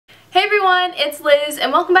everyone, it's Liz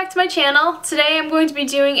and welcome back to my channel. Today I'm going to be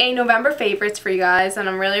doing a November favorites for you guys and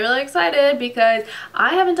I'm really excited because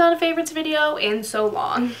I haven't done a favorites video in so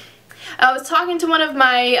long. I was talking to one of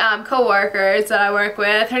my co-workers that I work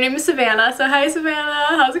with. Her name is Savannah. So hi Savannah,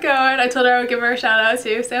 how's it going? I told her I would give her a shout out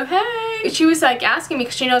too, so hey! She was like asking me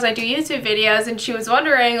because she knows I do YouTube videos and she was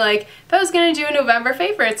wondering like if I was going to do a November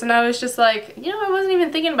favorites, and I was just like, you know, I wasn't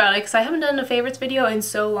even thinking about it because I haven't done a favorites video in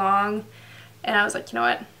so long. And I was like, you know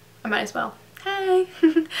what, I might as well. Hey!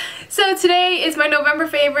 So today is my November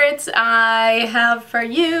favorites I have for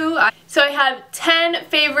you. So I have 10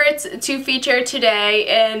 favorites to feature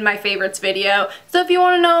today in my favorites video. So if you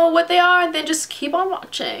want to know what they are, then just keep on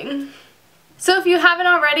watching. So if you haven't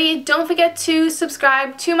already, don't forget to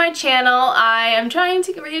subscribe to my channel. I am trying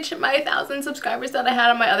to reach my 1,000 subscribers that I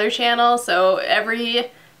had on my other channel, so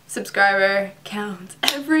every subscriber counts.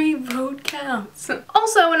 Every vote counts.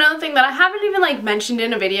 Also, another thing that I haven't even like mentioned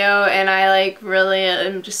in a video, and I like really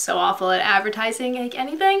am just so awful at advertising like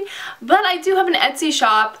anything, but I do have an Etsy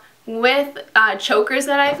shop with chokers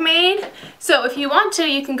that I've made. So if you want to,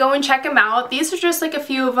 you can go and check them out. These are just like a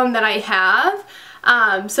few of them that I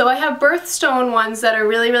have. So I have birthstone ones that are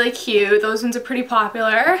really cute. Those ones are pretty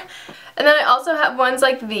popular. And then I also have ones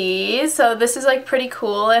like these. So this is like pretty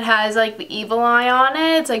cool. It has like the evil eye on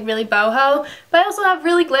it. It's like really boho. But I also have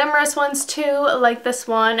really glamorous ones too, like this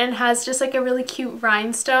one. And it has just like a really cute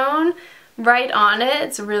rhinestone right on it.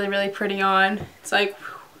 It's really pretty on. It's like, whew.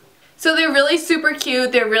 So they're really super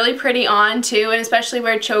cute. They're really pretty on too, and especially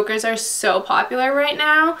where chokers are so popular right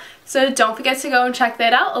now. So don't forget to go and check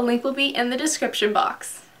that out. A link will be in the description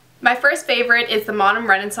box. My first favorite is the Modern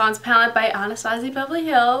Renaissance palette by Anastasia Beverly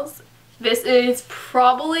Hills. This is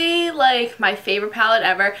probably like my favorite palette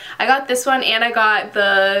ever. I got this one and I got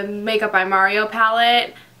the Makeup by Mario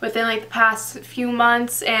palette within like the past few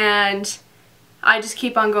months, and I just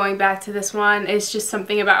keep on going back to this one. It's just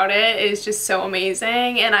something about it is just so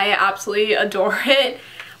amazing and I absolutely adore it.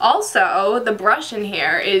 Also, the brush in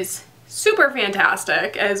here is super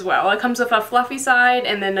fantastic as well. It comes with a fluffy side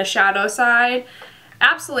and then a shadow side.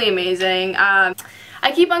 Absolutely amazing.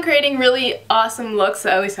 I keep on creating really awesome looks,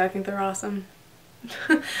 at least I think they're awesome.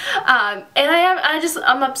 And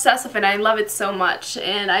I'm obsessed with it. I love it so much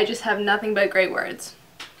and I just have nothing but great words.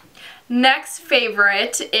 Next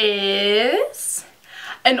favorite is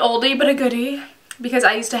an oldie but a goodie, because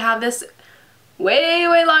I used to have this way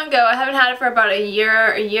long ago. I haven't had it for about a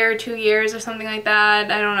year or 2 years or something like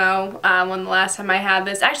that. I don't know when the last time I had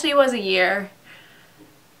this. Actually, it was a year.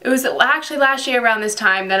 It was actually last year around this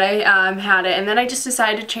time that I had it, and then I just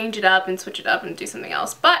decided to change it up and switch it up and do something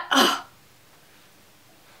else. But,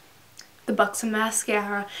 the Buxom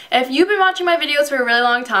mascara. If you've been watching my videos for a really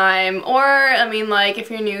long time, or, I mean, like, if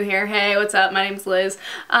you're new here, hey, what's up, my name's Liz.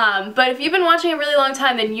 But if you've been watching a really long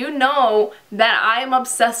time, then you know that I am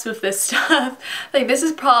obsessed with this stuff. Like, this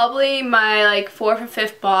is probably my, like, 4th or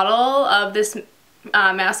 5th bottle of this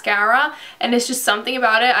mascara, and it's just something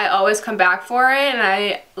about it. I always come back for it and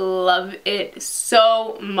I love it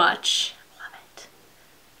so much.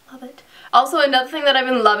 Love it. Also, another thing that I've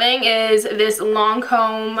been loving is this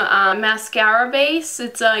Lancome mascara base.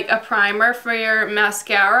 It's like a primer for your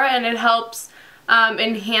mascara and it helps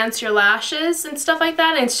enhance your lashes and stuff like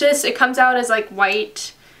that. And it's just, it comes out as like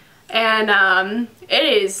white and it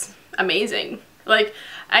is amazing. Like,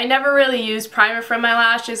 I never really used primer for my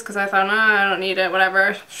lashes because I thought, oh, I don't need it,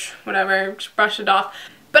 whatever, just brush it off.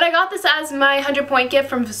 But I got this as my 100-point gift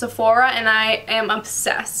from Sephora and I am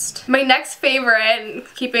obsessed. My next favorite,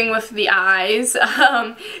 keeping with the eyes,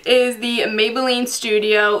 is the Maybelline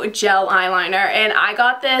Studio Gel Eyeliner. And I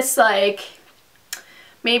got this like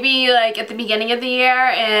maybe like at the beginning of the year,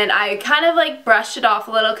 and I kind of like brushed it off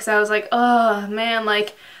a little because I was like, oh man,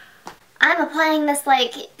 like I'm applying this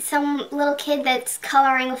like some little kid that's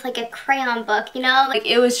coloring with like a crayon book, you know? Like,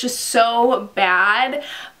 it was just so bad.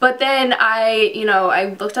 But then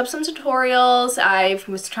I looked up some tutorials. I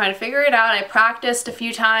was trying to figure it out. I practiced a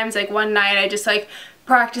few times. Like one night I just like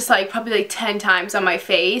practiced like probably like 10 times on my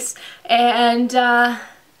face. And I'm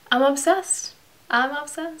obsessed. I'm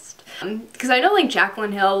obsessed. Because I know like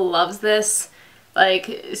Jaclyn Hill loves this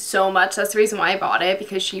like so much. That's the reason why I bought it,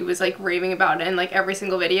 because she was like raving about it in like every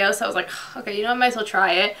single video. So I was like, okay, you know, I might as well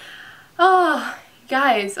try it. Oh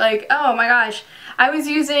guys, like, oh my gosh, I was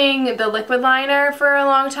using the liquid liner for a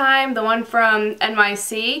long time, the one from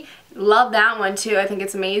NYC. Love that one too. I think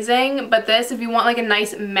it's amazing. But this, if you want like a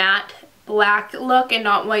nice matte black look and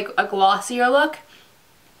not like a glossier look,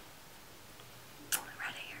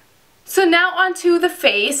 right here. So now onto the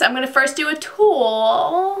face. I'm gonna first do a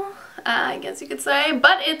tulle, I guess you could say,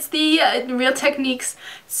 but it's the Real Techniques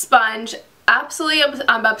sponge absolutely,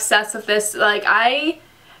 I'm obsessed with this. Like, I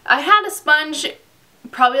had a sponge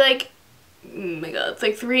probably like, oh my god, it's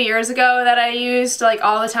like 3 years ago that I used like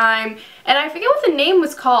all the time, and I forget what the name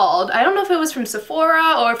was called. I don't know if it was from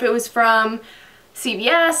Sephora or if it was from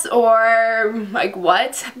CVS or like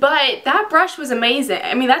what, but that brush was amazing.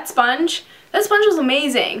 I mean, that sponge was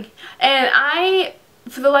amazing, and I,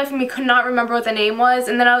 for the life of me, could not remember what the name was.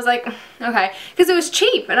 And then I was like, okay, because it was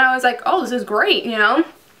cheap, and I was like, oh, this is great, you know.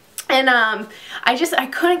 And I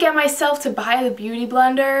couldn't get myself to buy the beauty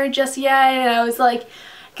blender just yet, and I was like,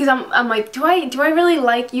 because I'm like, do I really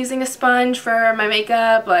like using a sponge for my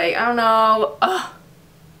makeup? Like, I don't know. Ugh.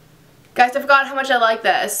 Guys, I forgot how much I like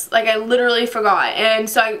this. Like, I literally forgot. And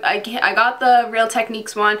so I got the Real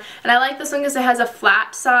Techniques one, and I like this one because it has a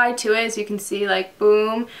flat side to it, as you can see, like,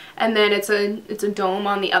 boom, and then it's a dome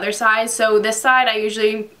on the other side. So this side, I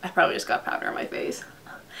probably just got powder on my face.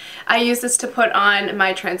 I use this to put on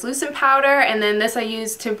my translucent powder, and then this I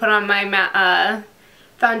use to put on my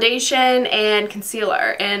foundation and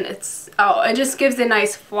concealer, and it just gives a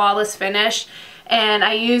nice flawless finish. And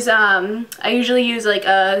I usually use like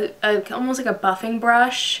almost like a buffing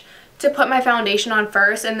brush to put my foundation on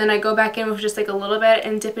first, and then I go back in with just like a little bit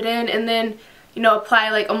and dip it in, and then, you know, apply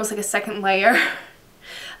like almost like a second layer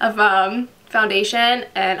of foundation,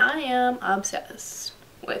 and I am obsessed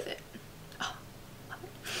with it. Oh.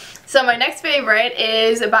 So my next favorite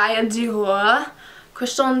is by Dior.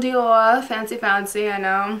 Christian Dior, fancy, I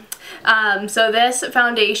know. So this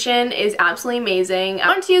foundation is absolutely amazing. I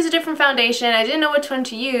wanted to use a different foundation. I didn't know which one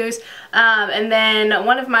to use. And then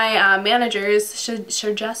one of my managers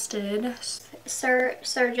suggested.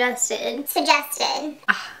 Suggested.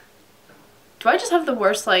 Do I just have the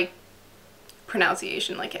worst, like,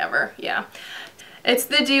 pronunciation, like, ever? Yeah. It's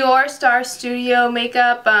the Dior Star Studio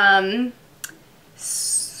Makeup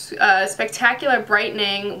Spectacular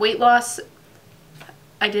Brightening Weight Loss.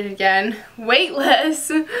 I did it again.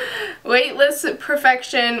 Weightless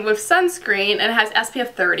Perfection with sunscreen, and it has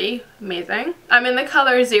SPF 30. Amazing. I'm in the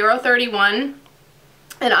color 031,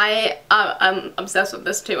 and I'm obsessed with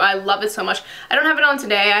this too. I love it so much. I don't have it on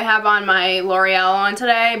today. I have on my L'Oreal on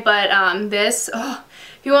today, but this, oh,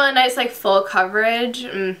 if you want a nice like full coverage,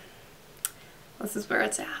 this is where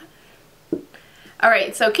it's at.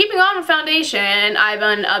 Alright, so keeping on with foundation, I've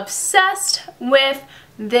been obsessed with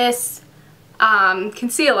this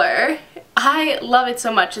concealer. I love it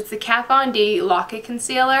so much. It's the Kat Von D Lock-It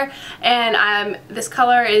Concealer, and this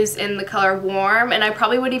color is in the color Warm, and I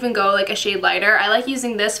probably would even go like a shade lighter. I like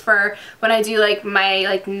using this for when I do like my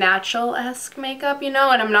like natural-esque makeup, you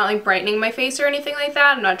know, and I'm not like brightening my face or anything like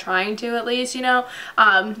that. I'm not trying to, at least, you know.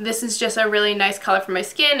 This is just a really nice color for my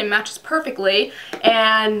skin. It matches perfectly,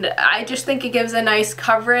 and I just think it gives a nice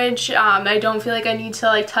coverage. I don't feel like I need to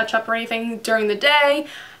like touch up or anything during the day,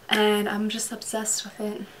 and I'm just obsessed with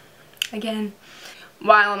it. Again,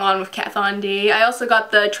 while I'm on with Kat Von D, I also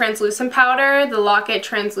got the translucent powder, the Lock-It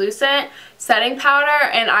Translucent Setting Powder,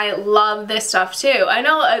 and I love this stuff too. I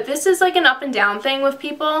know this is like an up and down thing with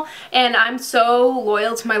people, and I'm so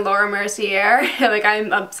loyal to my Laura Mercier. Like,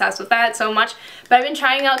 I'm obsessed with that so much. But I've been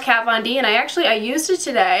trying out Kat Von D, and I used it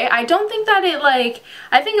today. I don't think that it like,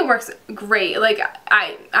 I think it works great. Like,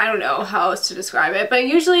 I don't know how else to describe it, but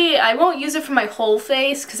usually I won't use it for my whole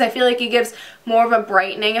face because I feel like it gives more of a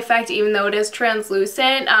brightening effect even though it is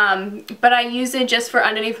translucent. But I use it just for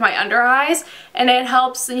underneath my under eyes, and it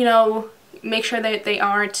helps, you know, make sure that they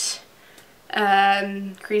aren't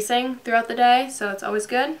creasing throughout the day, so it's always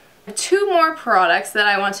good. Two more products that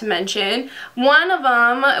I want to mention. One of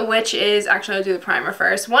them, which is, actually I'll do the primer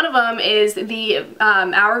first. One of them is the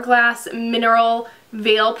Hourglass Mineral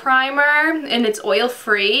Veil Primer, and it's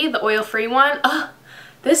oil-free, the oil-free one. Oh,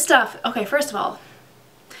 this stuff, okay, first of all,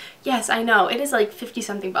 yes, I know, it is like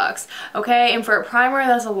 50-something bucks, okay, and for a primer,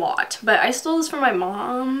 that's a lot, but I stole this from my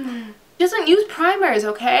mom. She doesn't use primers,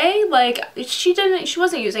 okay? Like, she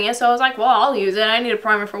wasn't using it, so I was like, well, I'll use it. I need a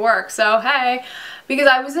primer for work, so hey. Because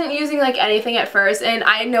I wasn't using like anything at first, and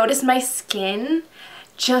I noticed my skin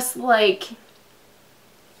just like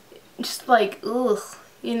ugh,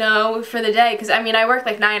 you know, for the day. Because I mean, I work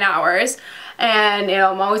like 9 hours, and you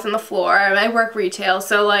know, I'm always on the floor, and I work retail,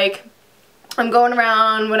 so like I'm going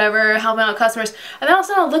around, whatever, helping out customers, and then all of a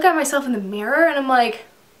sudden I'll look at myself in the mirror, and I'm like,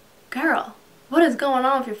 girl, what is going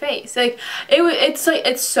on with your face? Like,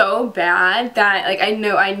 it's so bad that like I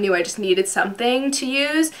knew I just needed something to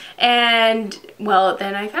use, and well,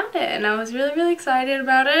 then I found it, and I was really excited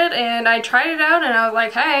about it, and I tried it out, and I was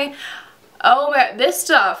like, hey, oh man, this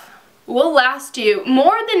stuff will last you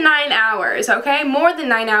more than 9 hours, okay? More than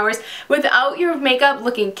 9 hours without your makeup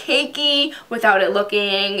looking cakey, without it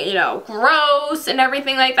looking, you know, gross and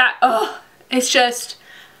everything like that. Ugh. It's just,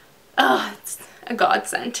 oh, it's a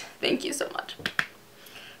godsend. Thank you so much.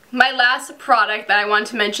 My last product that I want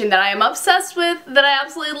to mention that I am obsessed with, that I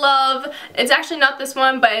absolutely love, it's actually not this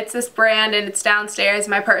one, but it's this brand and it's downstairs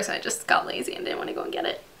in my purse and I just got lazy and didn't want to go and get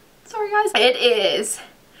it. Sorry guys. It is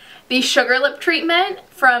the Sugar Lip Treatment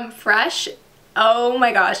from Fresh. Oh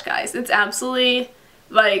my gosh guys, it's absolutely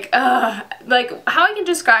like how I can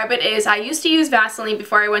describe it is I used to use Vaseline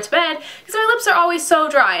before I went to bed because my lips are always so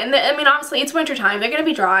dry, and I mean obviously it's winter time, they're gonna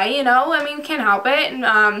be dry, you know, I mean can't help it,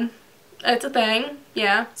 and it's a thing,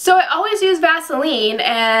 yeah. So I always use Vaseline,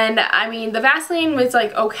 and I mean the Vaseline was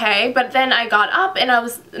like okay, but then I got up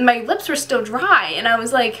and my lips were still dry and I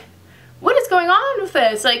was like, what is going on with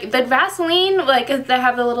this? Like the Vaseline, like they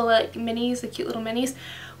have the little like minis, the cute little minis,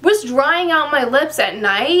 was drying out my lips at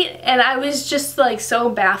night, and I was just like so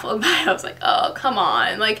baffled by it. I was like, oh come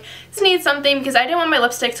on, like this needs something, because I didn't want my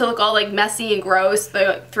lipstick to look all like messy and gross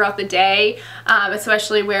throughout the day,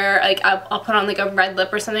 especially where like I'll put on like a red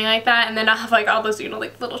lip or something like that, and then I'll have like all those, you know,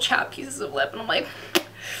 like little chapped pieces of lip, and I'm like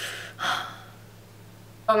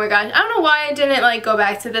oh my gosh, I don't know why I didn't like go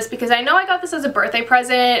back to this, because I know I got this as a birthday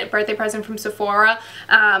present from Sephora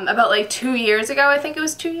about like 2 years ago. I think it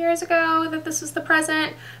was 2 years ago that this was the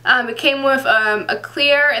present. It came with a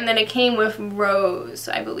clear, and then it came with rose,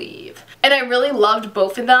 I believe. And I really loved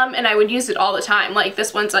both of them, and I would use it all the time. Like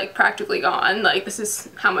this one's like practically gone. Like this is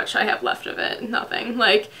how much I have left of it. Nothing.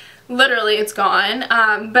 Like literally it's gone.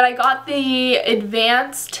 But I got the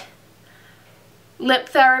advanced lip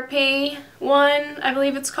therapy one, I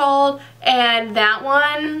believe it's called, and that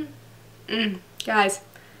one, guys,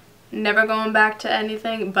 never going back to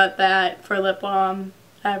anything but that for lip balm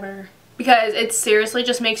ever, because it seriously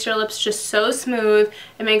just makes your lips just so smooth,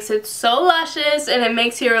 it makes it so luscious, and it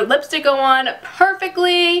makes your lipstick go on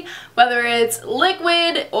perfectly, whether it's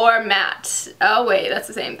liquid or matte. Oh wait, that's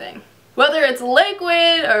the same thing. Whether it's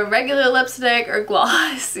liquid or regular lipstick or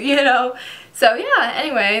gloss, you know. So yeah,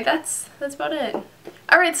 anyway, that's about it.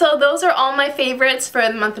 Alright, so those are all my favorites for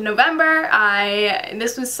the month of November.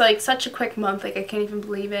 This was like such a quick month, like I can't even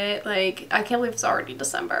believe it. Like, I can't believe it's already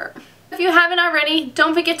December. If you haven't already,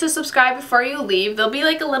 don't forget to subscribe before you leave. There'll be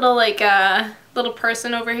like a little little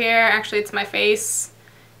person over here. Actually, it's my face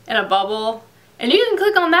in a bubble. And you can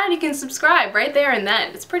click on that and you can subscribe right there and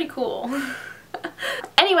then. It's pretty cool.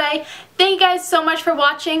 Anyway, thank you guys so much for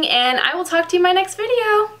watching, and I will talk to you in my next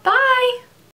video. Bye!